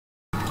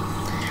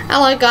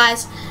Hello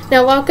guys,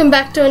 now welcome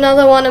back to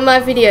another one of my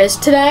videos.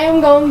 Today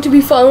I'm going to be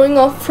following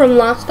off from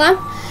last time,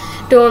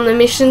 doing the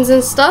missions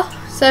and stuff.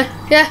 So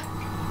yeah,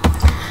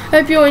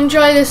 hope you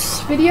enjoy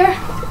this video.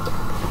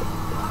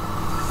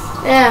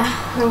 Yeah,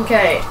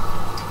 okay,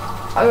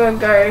 I'm gonna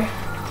go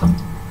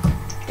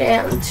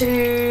down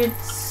to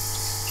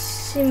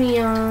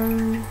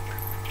Simeon.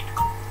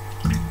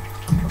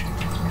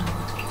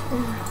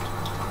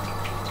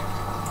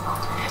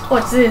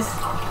 What's this?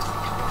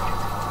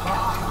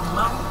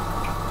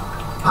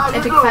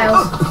 Epic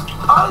fails.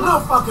 Oh, no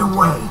fucking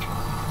way.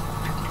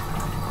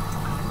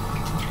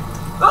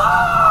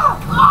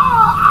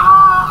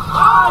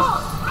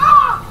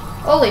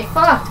 Holy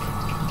fuck.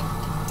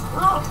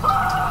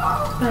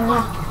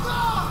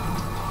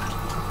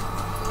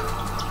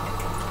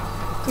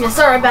 Yeah,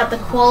 sorry about the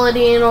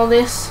quality and all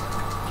this.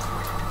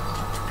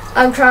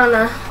 I'm trying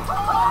to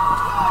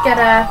get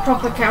a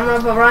proper camera,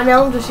 but right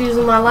now I'm just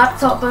using my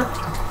laptop, but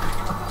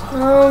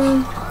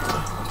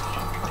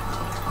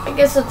I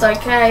guess it's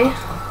okay.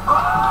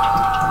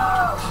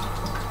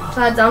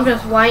 Besides, I'm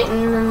just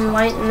waiting and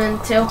waiting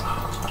until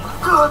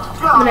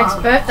my next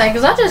birthday,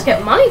 because I just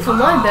get money for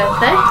my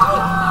birthday,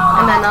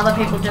 and then other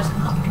people just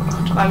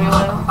buy me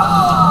whatever.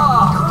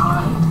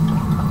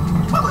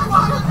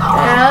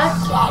 Yeah, I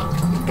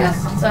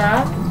guess it's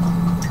alright.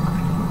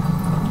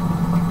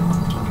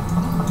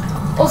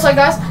 Also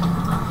guys,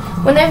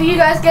 whenever you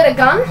guys get a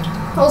gun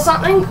or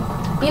something,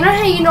 you know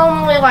how you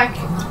normally like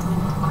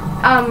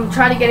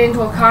try to get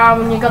into a car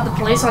when you got the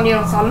police on you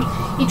or something?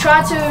 You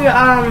try to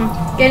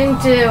get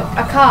into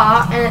a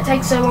car and it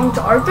takes so long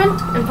to open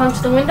and punch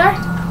the window.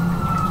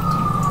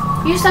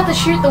 You just have to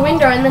shoot the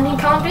window and then you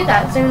can't do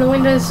that, so the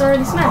window is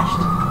already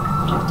smashed.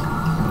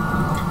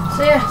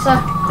 So yeah,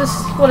 so this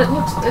is what it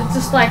looks, it's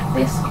just like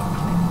this.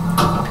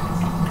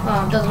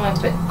 Oh, it doesn't work,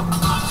 but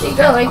you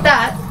go like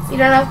that, you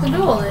don't have to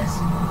do all this.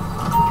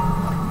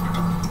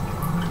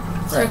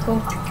 So cool.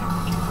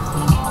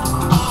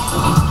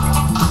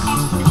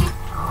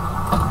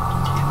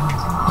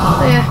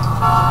 So yeah,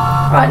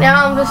 right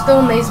now I'm just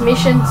doing these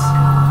missions.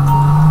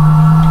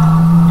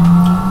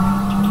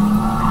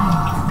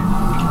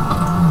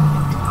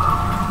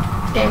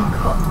 Damn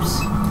cops.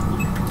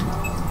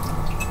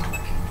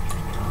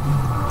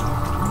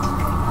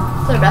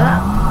 Sorry about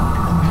that.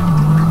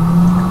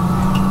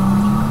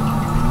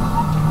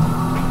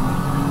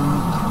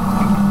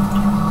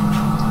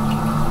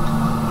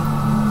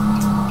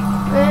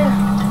 Yeah.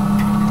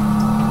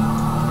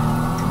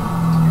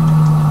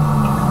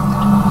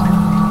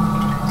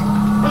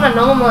 When I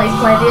normally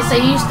play this, I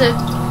used to,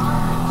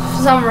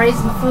 for some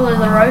reason, follow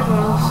the road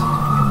rules.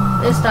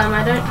 This time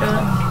I don't do it.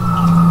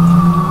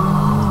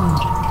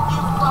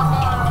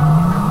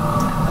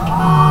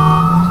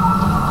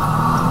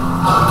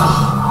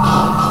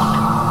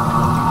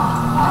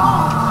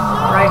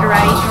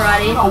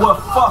 Right. Oh, well,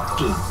 fuck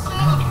this.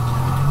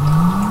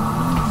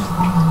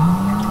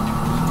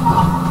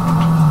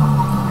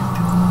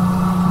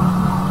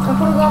 I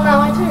put it on that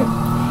way too.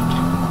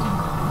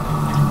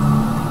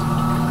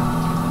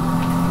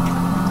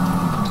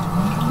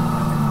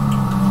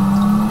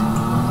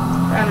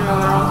 Driving on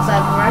the wrong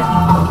side of the road.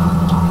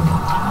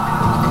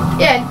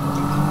 Yeah,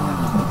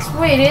 it's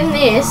weird. In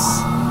this,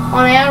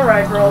 on our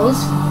road rules,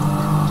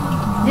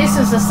 this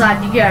is the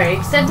side you go.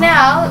 Except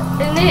now,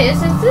 in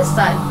this, it's this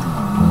side.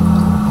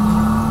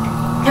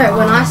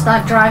 When I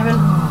start driving,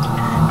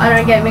 I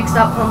don't get mixed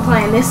up from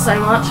playing this so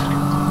much.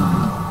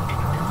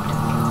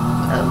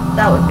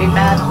 That would be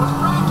bad.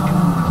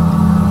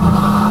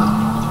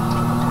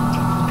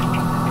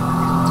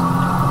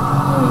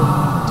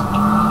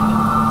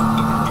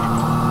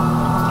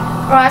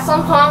 Alright,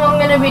 sometime I'm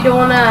going to be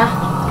doing a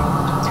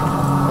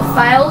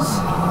fails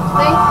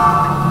thing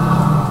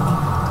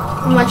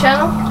on my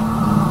channel.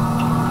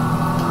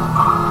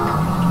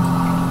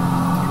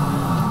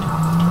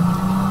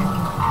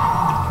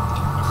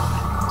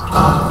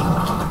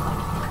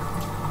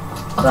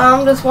 So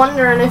I'm just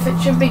wondering if it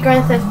should be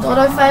Grand Theft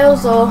Auto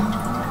fails or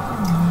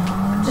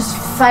just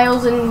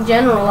fails in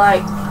general,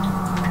 like,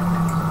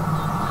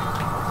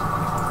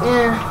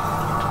 yeah.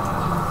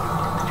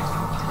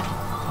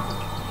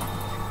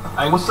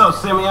 Hey, what's up,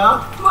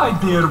 Simeon? My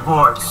dear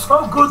boy,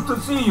 so good to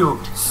see you.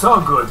 So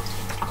good.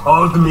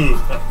 Hold me.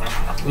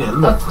 Yeah,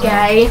 look.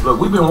 Okay. Look,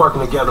 we've been working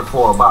together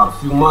for about a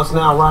few months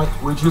now, right?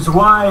 Which is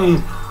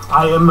why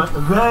I am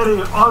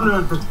very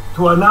honored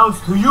to announce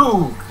to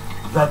you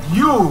that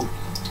you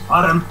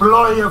are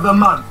Employee of the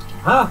Month,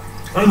 huh?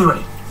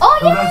 Anyway,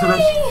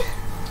 congratulations.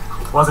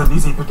 Wasn't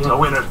easy picking a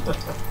winner.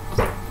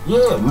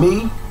 Yeah,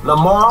 me,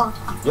 Lamar,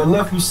 your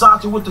nephew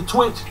Sacha with the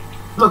Twitch.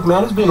 Look,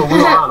 man, it's been a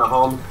real honor,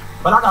 homie.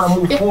 But I gotta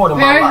move forward in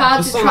my life.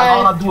 It seems like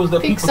all I do is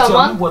let people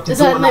tell me what to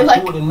do, and I do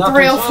it and nothing.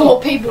 There's only like 3 or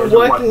 4 people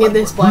working in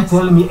this place. You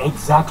telling me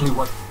exactly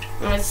what?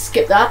 Let's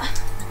skip that.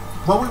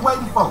 What we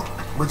waiting for?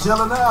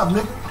 Magellan Ave,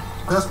 nigga.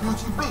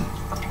 Vespucci Beach.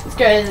 Let's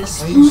go to the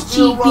And you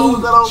still Spooky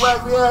rolling that old Beach.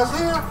 raggedy ass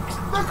hair?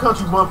 That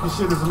country bumpkin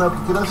shit is enough to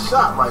get us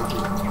shot right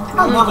there.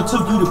 I never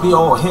took you to be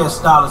old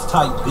hairstylist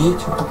type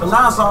bitch, but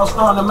now it's all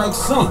starting to make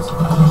sense.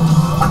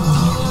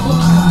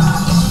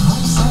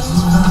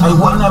 Hey, Hey,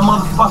 wasn't that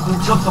motherfucker who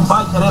took the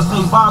bike, that S.A.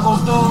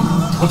 Vagos dude?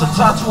 With the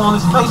tattoo on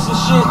his face and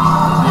shit?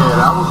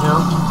 Yeah, that was him.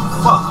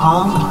 Fuck,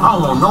 homie. I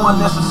don't want no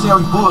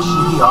unnecessary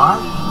bullshit here,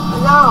 alright?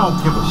 Nigga, I don't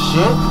give a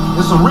shit.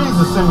 There's a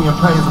reason Simeon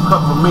pays a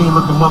couple of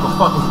mean-looking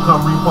motherfuckers to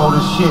come repo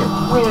this shit.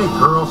 We ain't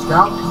Girl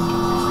Scouts.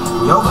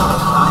 Yo,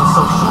 I ain't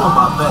so sure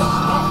about that.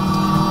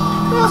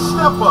 Yeah,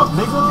 step up,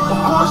 nigga. Of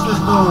course this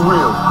dude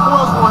real. Who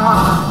else gonna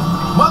have to...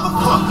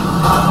 Motherfucker!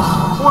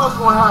 Who else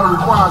gonna have to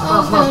require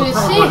surplus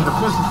of paper and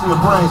deficiency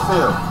of brain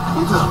cells?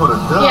 He just put a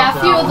dub Yeah,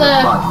 a few of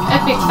the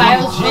epic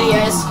fails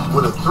videos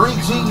with a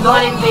 3G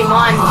might even be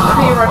mine.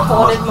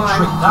 Pre-recorded mine.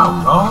 Tricked out,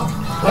 dog.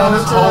 Go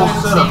into them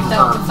and see if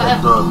they'll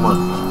prefer.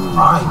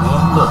 Alright,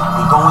 man, look,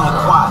 we going in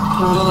quiet.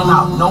 In and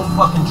out, no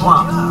fucking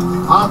drama.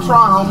 I'll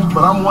try, homie,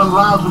 but I'm one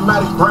loud,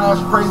 dramatic,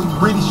 brash, crazy,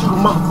 greedy, shoot a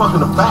motherfucker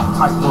in the back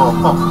type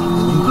motherfucker.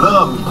 And you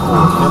love me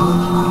for it,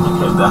 nigga.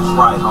 Okay, that's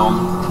right,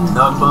 homie.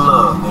 Nothing but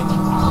love, nigga.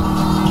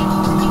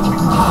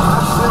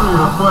 That's Simeon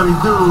a funny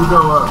dude,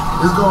 though.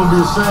 It's gonna be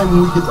a shame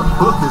when we get to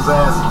book his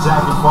ass and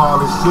jack him for all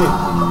this shit.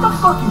 What the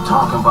fuck you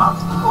talking about?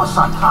 You a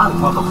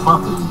psychotic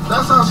motherfucker.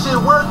 That's how shit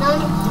work,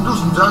 ain't it? You do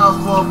some jobs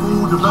for a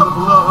fool, develop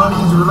a little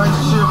uneasy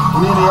relationship,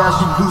 and then they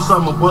ask you to do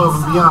something above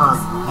and beyond.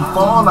 You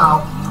fall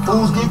out,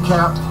 fools get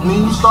capped, and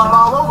then you start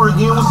all over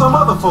again with some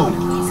other fool.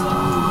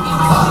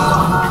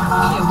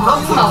 No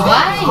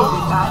way.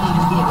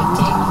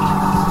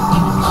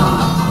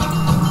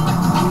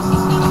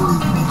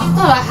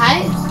 Not I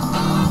hate.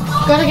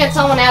 Gotta get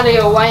someone out of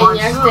your way and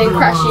you accidentally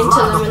crash into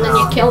them and then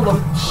you kill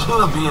them.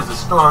 Should be as the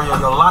story of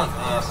your life,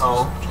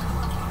 asshole.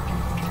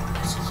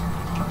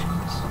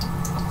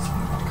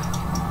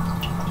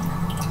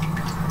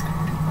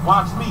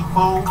 Watch me,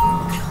 fool.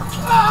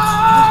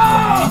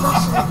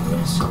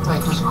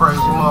 Think this crazy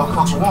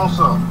motherfucker wants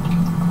something.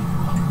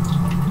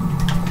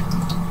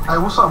 Hey,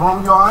 what's up,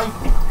 homie? You alright?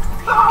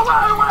 No,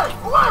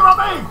 wait from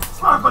me!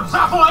 For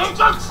example,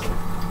 agents!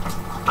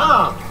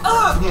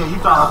 Yeah, you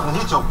thought I was gonna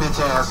hit your bitch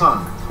ass, huh?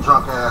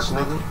 Drunk ass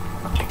nigga.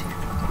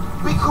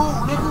 Be cool,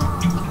 nigga.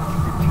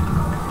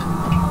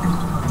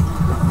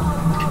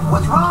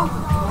 What's wrong,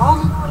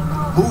 homie?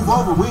 Move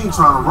over, we ain't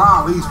trying to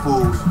rile these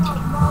fools.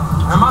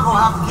 Am I gonna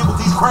have to get with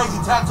these crazy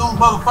tattooed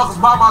motherfuckers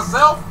by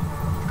myself?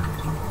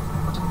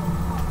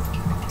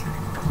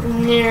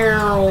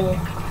 No.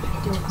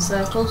 Doing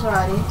circles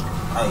already.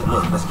 Hey,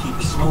 look, let's keep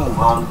it smooth,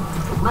 homie.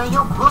 Man,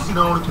 your pussy the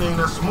only thing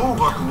that's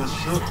smooth up in this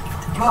shit.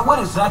 Man, what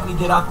exactly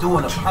did I do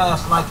in the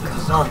past life to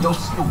deserve your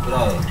stupid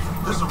ass?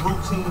 This a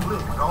routine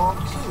lick, dog.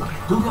 Chill.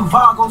 Do them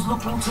Vagos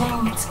look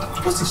routine?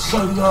 This is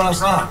shady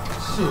ass app.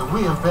 Shit,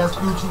 we in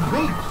Vespucci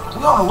Beach.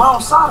 We on the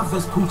wrong side of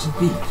Vespucci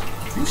Beach.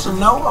 You should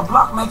know a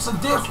block makes a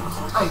difference.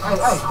 Hey,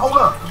 hold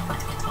up.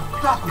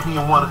 You got to be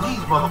in one of these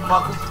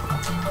motherfuckers.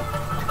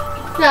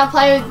 Now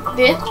play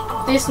with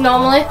this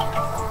normally.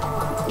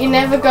 You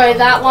never go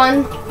that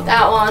one.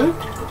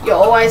 You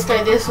always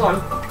go this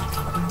one.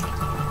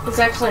 It's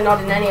actually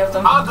not in any of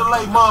them. I'll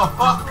delay,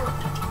 motherfucker.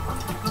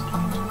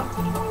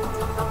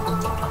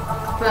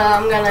 But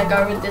I'm gonna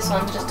go with this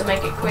one just to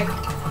make it quick.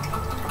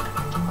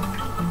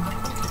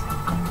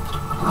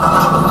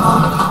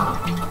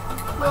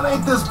 Man,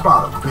 ain't this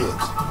about a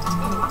bitch?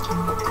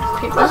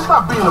 Keep Let's that.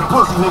 stop being a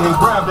pussy nigga and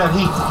grab that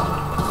heat.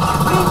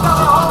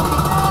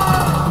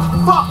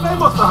 Fuck, they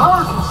must have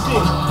heard some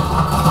shit.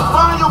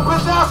 Find your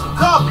bitch ass some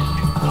cover.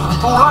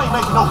 Fool, I ain't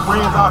making no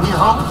friends out here,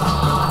 homie.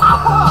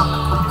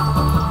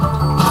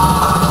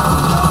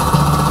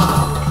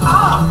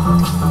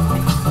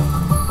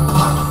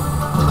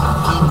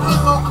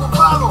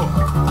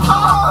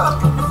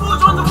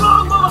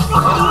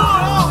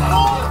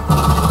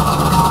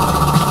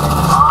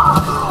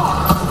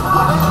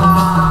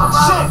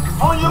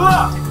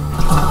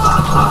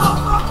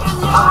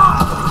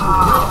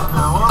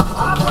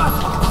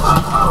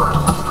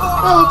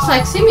 That looks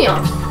like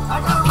Simeon.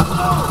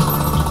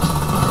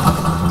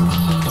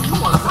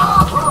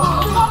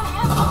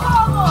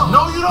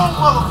 No, you don't,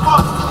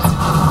 motherfucker.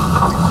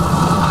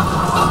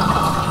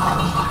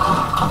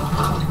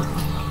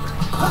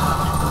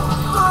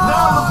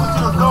 Now look what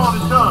you done gone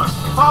and done.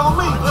 Follow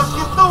me. Let's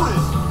get through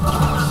this.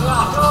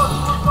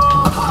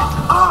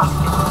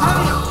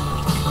 Damn.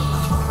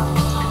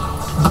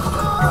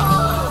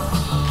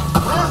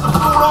 There's some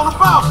food on the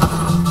balcony.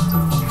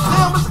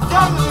 Damn, Mr.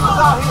 Gang niggas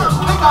out here.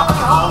 They got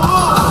their whole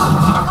hood.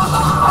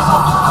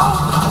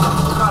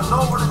 We got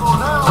nowhere to go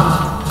now.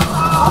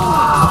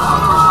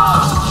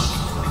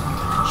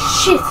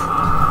 Shit.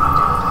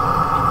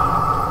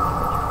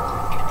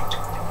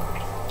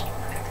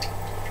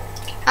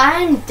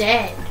 I'm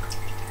dead.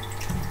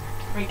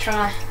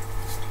 Retry.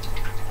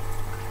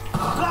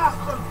 Blast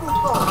them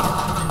puto.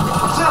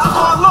 Just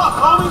for luck,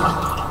 homie.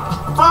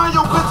 Find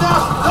your bitch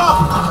ass some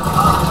cover.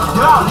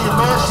 Get out of here,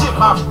 man. Shit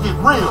about to get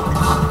real.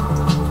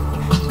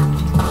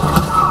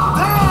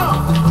 Damn!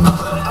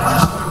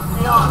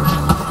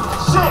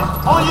 Shit,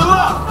 on your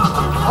left.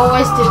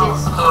 Always do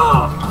this.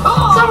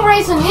 For some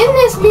reason in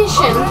this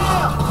mission,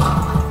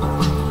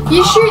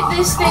 you shoot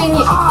this thing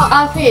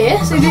up here.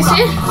 See this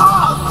here?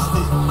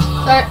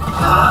 So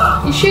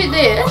you shoot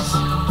this.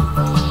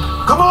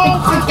 Come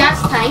on, The gas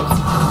tank,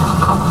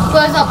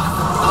 blows up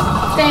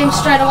damn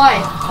straight away.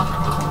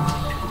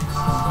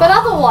 But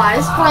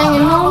otherwise, playing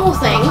in normal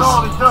things,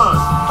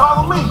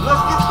 Follow me,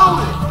 let's get through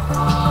this.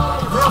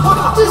 Man, what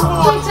the just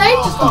takes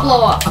ages to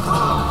blow up. You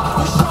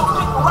sure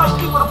pick the right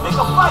people to pick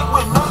a fight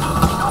with, nigga.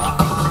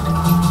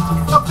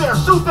 Up there,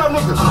 shoot that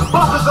nigga.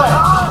 Bump his ass.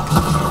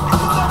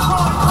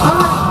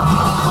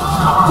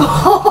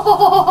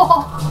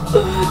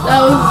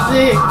 That was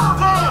sick.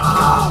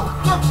 Damn,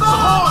 get some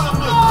more of them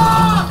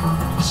niggas.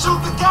 Shoot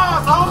the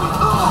gas, homie.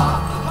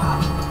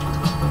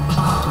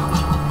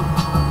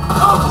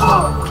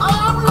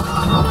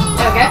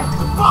 Okay.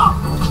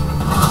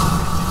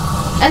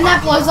 And that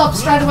blows up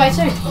straight away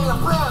too.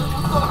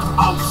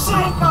 Oh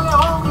shit, come here,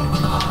 homie.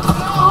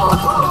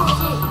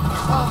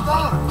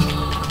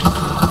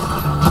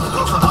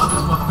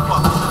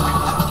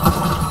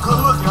 Good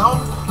looking,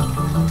 homie.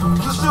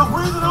 You still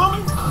breathing,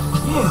 homie?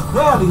 Yeah,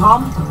 barely,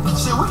 homie.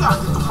 Shit, we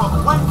gotta get the fuck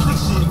away from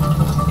this shit.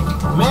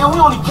 Man, we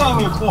only came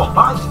here for a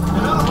bite.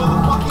 And that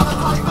motherfucker is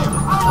right there.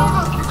 Hey,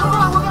 nigga, come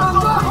on, we gotta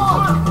go back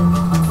home.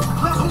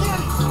 Let's get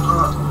it.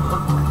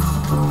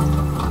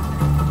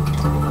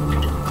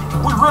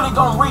 We really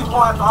gonna repo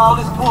after all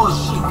this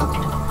bullshit.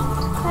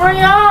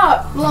 Hurry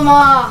up,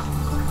 Lamar.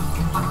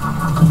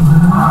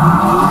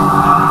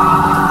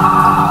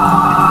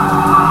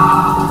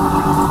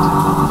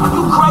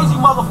 You crazy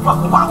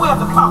motherfucker. Why we have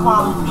to pop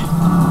all them people?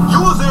 You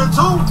was there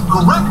too.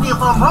 Correct me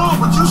if I'm wrong,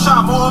 but you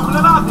shot more of them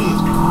than I did.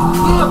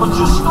 Yeah, but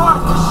you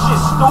started this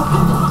shit, stupid.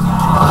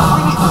 We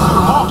need to get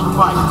them off the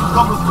bike. A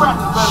couple of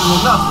scratches better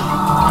than nothing.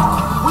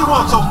 We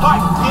want your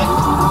bike, kid.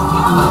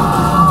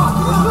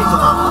 This is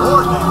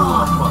uncoordinated,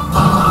 motherfucker.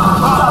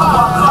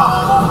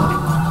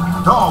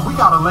 Dog, we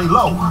gotta lay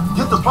low.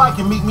 Get the bike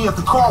and meet me at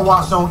the car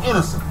wash on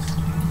Innocence.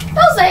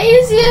 That was the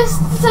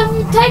easiest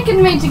it's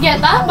taken me to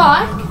get that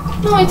by.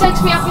 No, it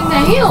takes me up in the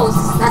hills.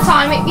 That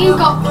time it didn't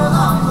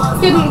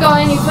go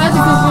any further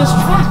because it was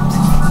trapped.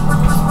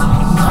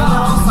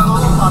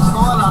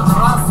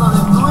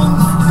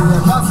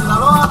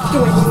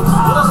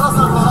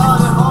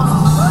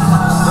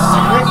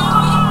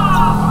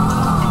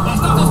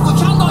 Estás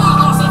escuchando y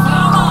no se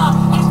frena.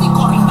 Este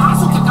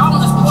corridazo que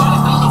acabamos de escuchar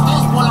está en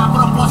ustedes por la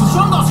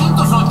proposición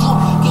 208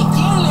 que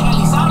quiere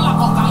legalizar la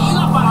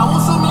cocaína para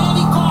uso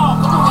médico.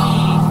 ¿Cómo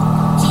ve?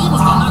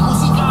 Seguimos con la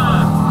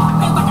música.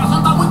 Esta canción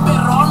está muy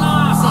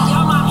perrona. Se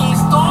llama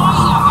Estoy,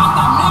 la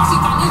canta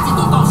Mexican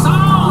Institute of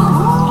Sound.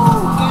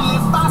 ¿Qué le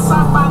pasa,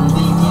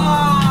 pandilla?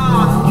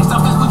 Está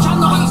usted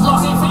escuchando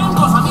Los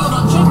Efencos, amigo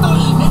Don Cheto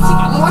y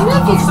Mexican I wonder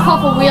if you Institute could of pop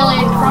a Sound. wheelie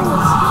in front of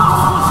us.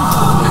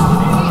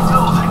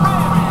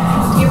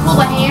 You pull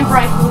the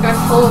handbrake and go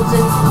forwards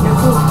and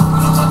pull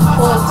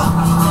forwards.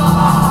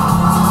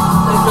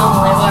 Those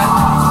normally work.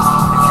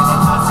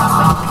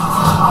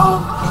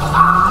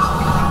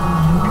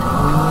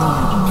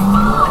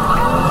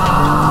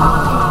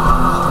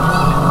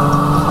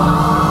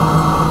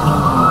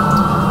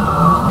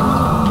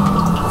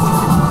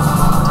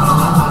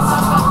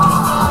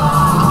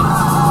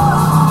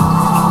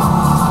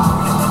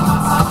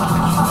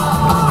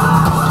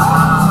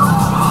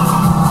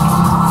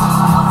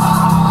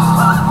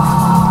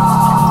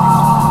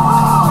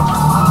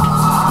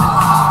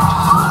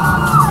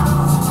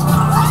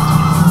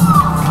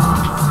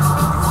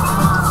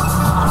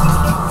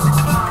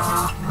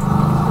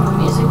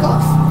 Music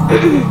off.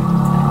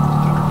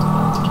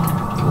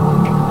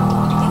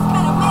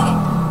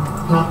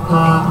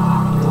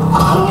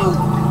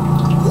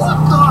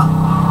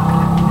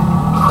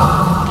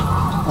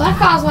 Well, that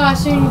car's what I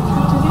assume you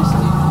have to do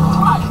something.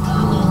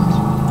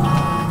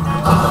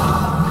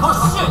 Oh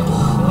shit!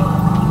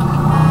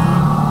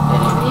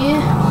 Get in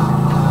here.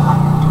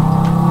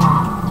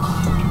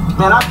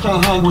 Man, I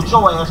can't hang with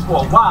your ass for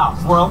a while,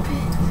 bro.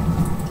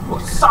 You're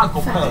a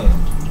psychopath.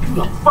 You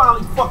done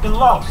finally fucking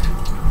lost.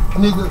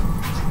 Nigga,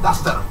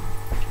 that's that.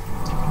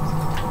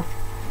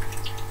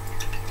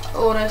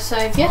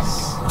 Autosave,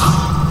 yes.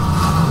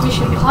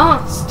 Mission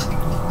passed.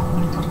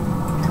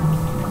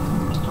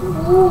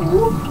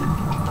 Ooh.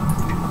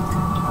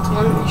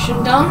 One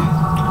mission done.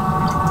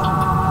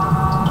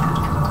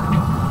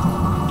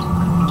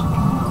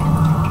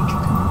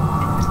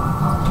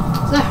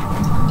 So,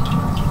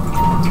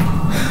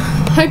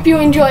 hope you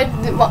enjoyed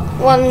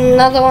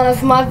another one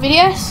of my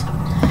videos.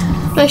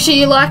 Make sure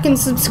you like and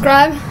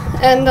subscribe,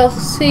 and I'll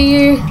see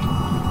you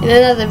in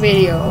another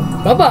video.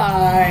 Bye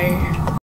bye.